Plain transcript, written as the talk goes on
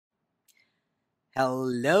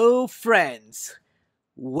Hello, friends.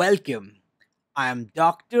 Welcome. I am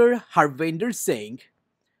Dr. Harvinder Singh.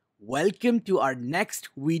 Welcome to our next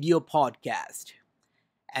video podcast.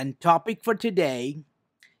 And topic for today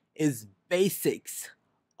is basics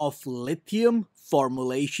of lithium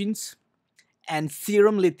formulations and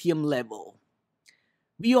serum lithium level.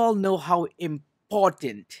 We all know how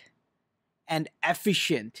important and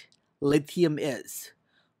efficient lithium is.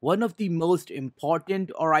 One of the most important,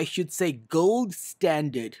 or I should say, gold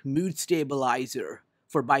standard mood stabilizer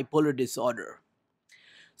for bipolar disorder.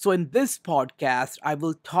 So, in this podcast, I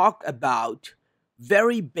will talk about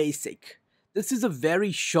very basic. This is a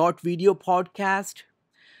very short video podcast,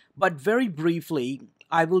 but very briefly,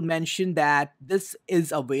 I will mention that this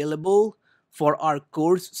is available for our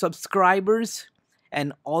course subscribers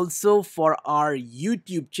and also for our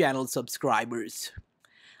YouTube channel subscribers.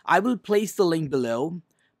 I will place the link below.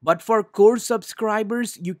 But for course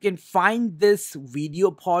subscribers, you can find this video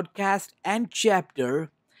podcast and chapter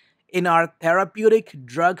in our therapeutic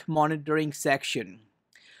drug monitoring section.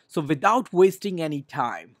 So without wasting any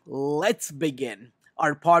time, let's begin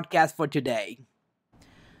our podcast for today.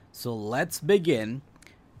 So let's begin.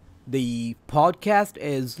 The podcast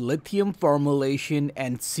is lithium formulation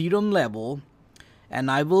and serum level, and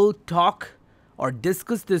I will talk or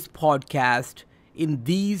discuss this podcast in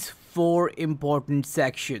these four important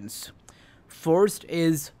sections. First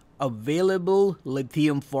is available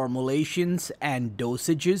lithium formulations and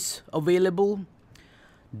dosages available,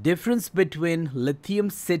 difference between lithium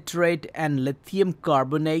citrate and lithium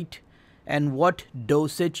carbonate and what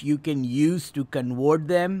dosage you can use to convert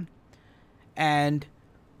them, and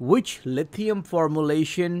which lithium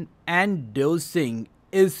formulation and dosing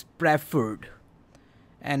is preferred.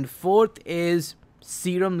 And fourth is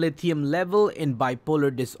serum lithium level in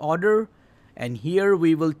bipolar disorder, and here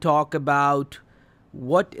we will talk about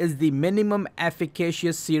what is the minimum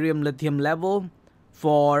efficacious serum lithium level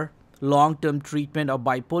for long-term treatment of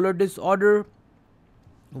bipolar disorder,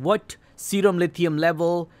 what serum lithium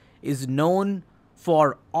level is known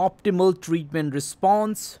for optimal treatment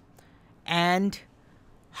response, and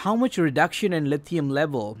how much reduction in lithium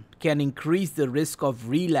level can increase the risk of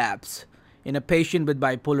relapse in a patient with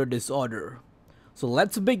bipolar disorder. So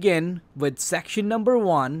let's begin with section number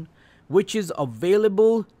 1, which is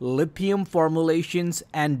available lithium formulations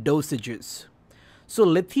and dosages. So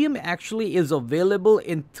lithium actually is available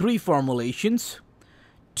in 3 formulations.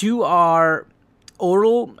 2 are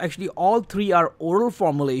oral, actually all 3 are oral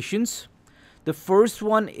formulations. The first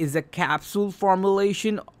one is a capsule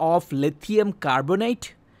formulation of lithium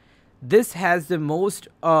carbonate. This has the most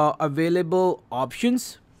available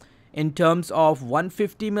options in terms of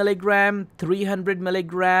 150 milligram, 300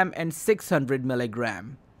 milligram, and 600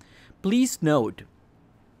 milligram. Please note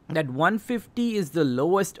that 150 is the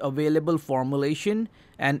lowest available formulation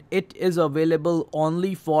and it is available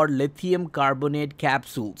only for lithium carbonate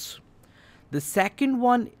capsules. The second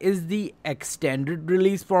one is the extended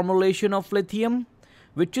release formulation of lithium,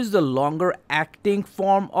 which is the longer acting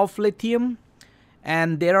form of lithium.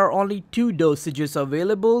 And there are only 2 dosages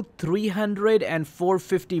available, 300 and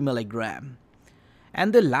 450 milligram.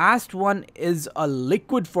 And the last one is a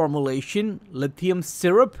liquid formulation, lithium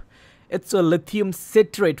syrup. It's a lithium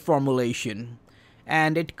citrate formulation,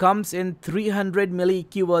 and it comes in 300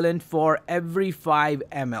 milliequivalent for every 5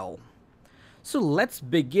 ml. So let's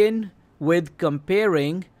begin with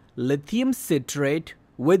comparing lithium citrate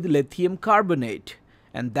with lithium carbonate.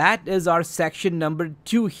 And that is our section number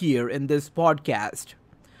 2 here in this podcast.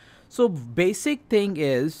 So basic thing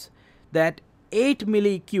is that 8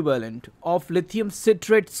 milliequivalent of lithium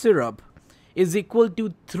citrate syrup is equal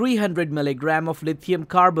to 300 milligram of lithium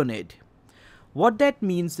carbonate. What that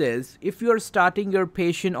means is if you are starting your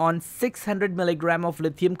patient on 600 milligram of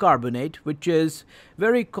lithium carbonate, which is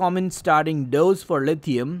very common starting dose for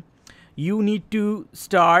lithium, you need to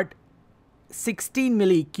start 16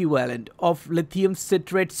 milliequivalent of lithium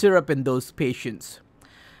citrate syrup in those patients.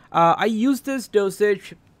 I use this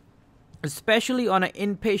dosage especially on an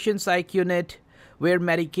inpatient psych unit where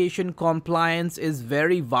medication compliance is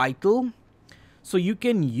very vital. So you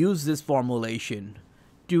can use this formulation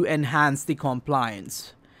to enhance the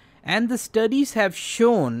compliance. And the studies have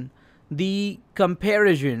shown the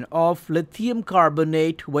comparison of lithium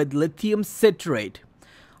carbonate with lithium citrate.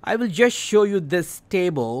 I will just show you this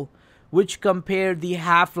table which compare the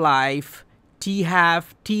half-life,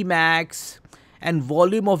 T-half, T-max, and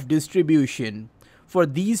volume of distribution for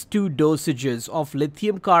these 2 dosages of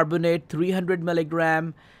lithium carbonate 300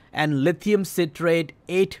 milligram and lithium citrate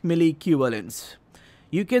 8 milliequivalents.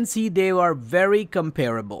 You can see they are very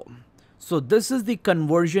comparable. So this is the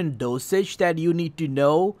conversion dosage that you need to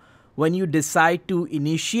know when you decide to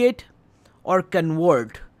initiate or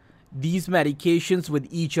convert these medications with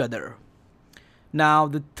each other. Now,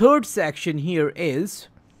 the third section here is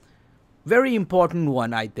very important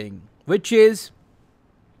one, I think, which is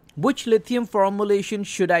which lithium formulation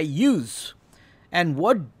should I use and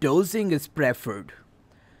what dosing is preferred.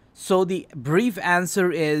 So the brief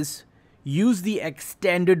answer is use the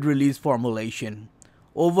extended release formulation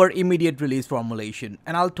over immediate release formulation,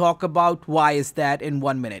 and I'll talk about why is that in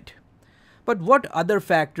 1 minute. But what other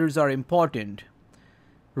factors are important?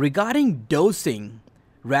 Regarding dosing,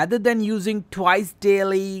 rather than using twice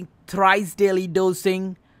daily, thrice daily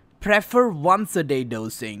dosing, prefer once a day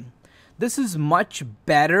dosing. This is much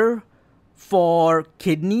better for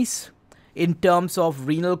kidneys in terms of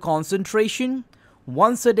renal concentration.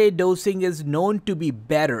 Once a day dosing is known to be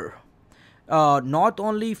better, not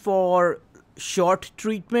only for short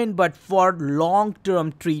treatment but for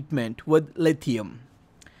long-term treatment with lithium.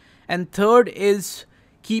 And third is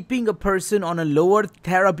keeping a person on a lower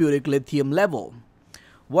therapeutic lithium level.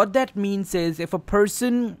 What that means is if a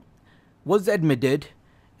person was admitted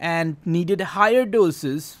and needed higher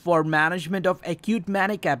doses for management of acute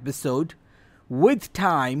manic episode, with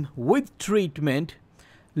time, with treatment,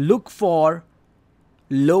 look for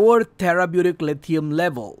lower therapeutic lithium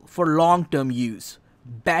level for long-term use,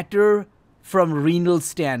 better from renal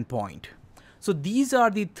standpoint. So these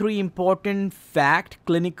are the three important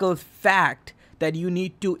clinical fact that you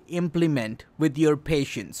need to implement with your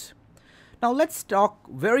patients. Now let's talk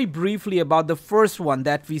very briefly about the first one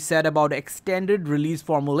that we said about extended release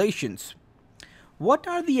formulations. What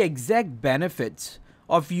are the exact benefits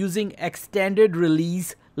of using extended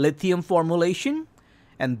release lithium formulation?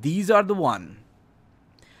 And these are the one.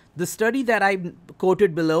 The study that I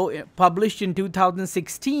quoted below, published in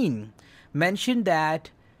 2016, mentioned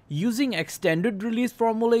that using extended release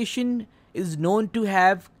formulation is known to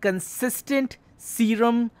have consistent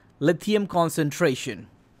serum lithium concentration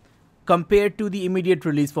compared to the immediate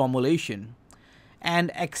release formulation.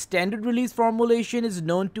 And extended release formulation is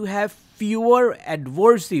known to have fewer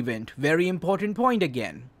adverse events. Very important point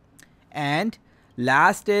again. And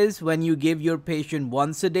last is when you give your patient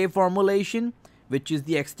once a day formulation, which is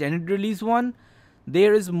the extended release one,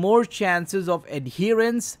 there is more chances of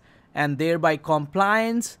adherence and thereby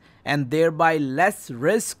compliance and thereby less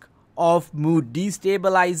risk of mood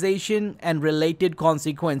destabilization and related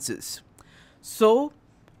consequences. So,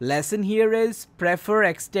 lesson here is prefer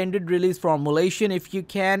extended release formulation if you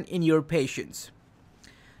can in your patients.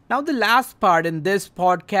 Now the last part in this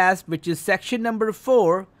podcast, which is section number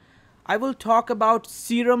 4, I will talk about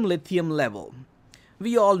serum lithium level.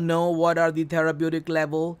 We all know what are the therapeutic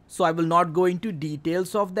level, so I will not go into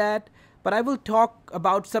details of that, but I will talk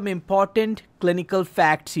about some important clinical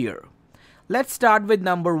facts here. Let's start with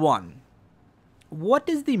number 1. What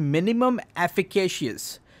is the minimum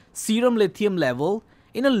efficacious serum lithium level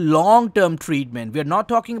in a long-term treatment? We are not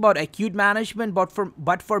talking about acute management,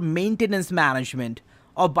 but for maintenance management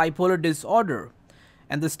of bipolar disorder.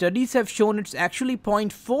 And the studies have shown it's actually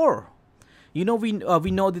 0.4. You know, we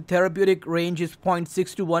know the therapeutic range is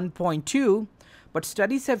 0.6 to 1.2, but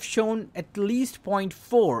studies have shown at least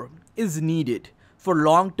 0.4 is needed for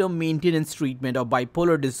long-term maintenance treatment of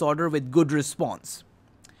bipolar disorder with good response.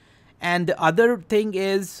 And the other thing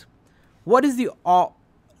is, what is the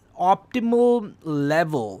optimal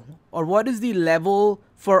level, or what is the level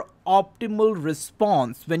for optimal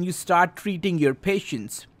response when you start treating your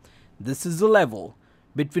patients? This is the level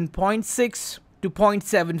between 0.6 to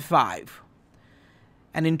 0.75.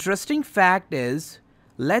 An interesting fact is,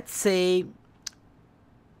 let's say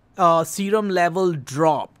serum level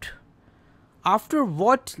dropped. After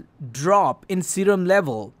what drop in serum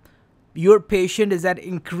level, your patient is at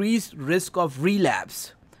increased risk of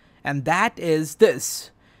relapse. And that is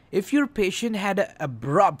this. If your patient had an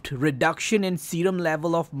abrupt reduction in serum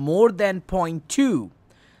level of more than 0.2,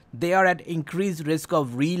 they are at increased risk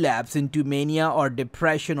of relapse into mania or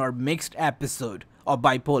depression or mixed episode of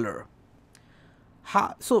bipolar.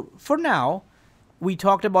 So for now, we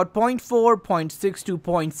talked about 0.4, 0.6 to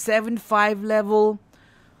 0.75 level.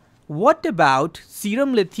 What about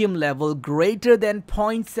serum lithium level greater than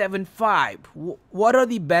 0.75? What are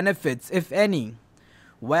the benefits, if any?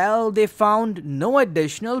 Well, they found no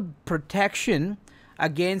additional protection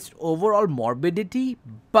against overall morbidity,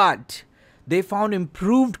 but they found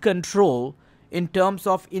improved control in terms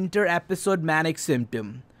of inter-episode manic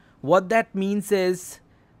symptom. What that means is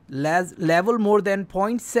level more than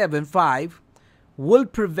 0.75 will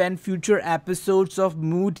prevent future episodes of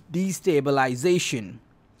mood destabilization.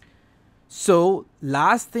 So,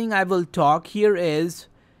 last thing I will talk here is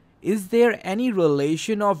is there any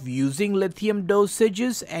relation of using lithium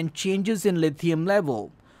dosages and changes in lithium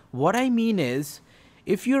level? What I mean is,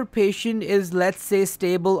 if your patient is, let's say,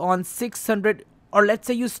 stable on 600, or let's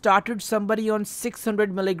say you started somebody on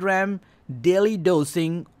 600 milligram daily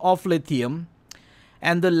dosing of lithium,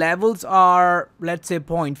 and the levels are, let's say,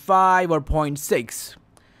 0.5 or 0.6,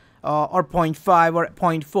 or 0.5 or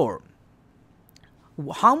 0.4.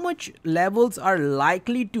 How much levels are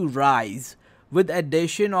likely to rise with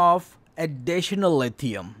addition of additional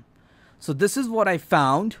lithium? So this is what I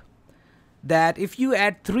found, that if you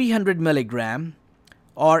add 300 milligram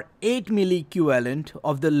or 8 milliequivalent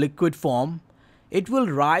of the liquid form, it will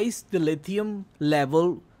rise the lithium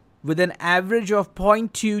level with an average of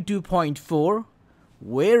 0.2 to 0.4,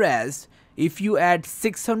 whereas if you add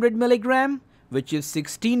 600 milligram, which is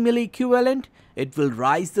 16 milliequivalent, it will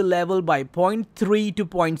rise the level by 0.3 to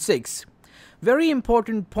 0.6. Very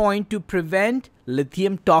important point to prevent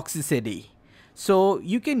lithium toxicity. So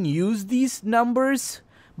you can use these numbers,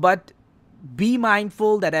 but be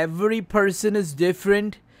mindful that every person is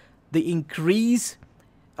different. The increase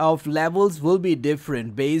of levels will be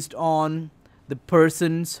different based on the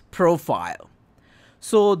person's profile.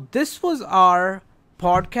 So this was our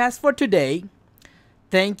podcast for today.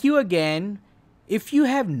 Thank you again. If you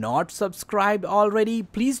have not subscribed already,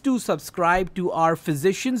 please do subscribe to our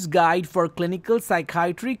Physician's Guide for Clinical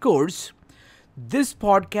Psychiatry course. This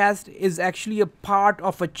podcast is actually a part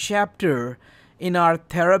of a chapter in our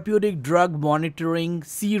therapeutic drug monitoring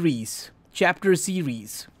series, chapter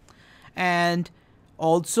series. And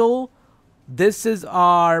also, this is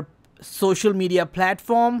our social media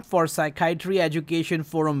platform for Psychiatry Education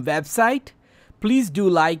Forum website. Please do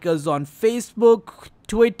like us on Facebook,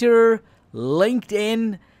 Twitter,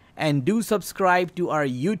 LinkedIn, and do subscribe to our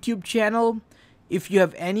YouTube channel. If you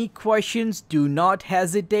have any questions, do not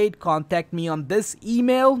hesitate. Contact me on this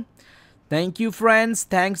email. Thank you, friends.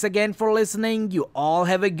 Thanks again for listening. You all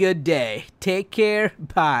have a good day. Take care.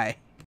 Bye.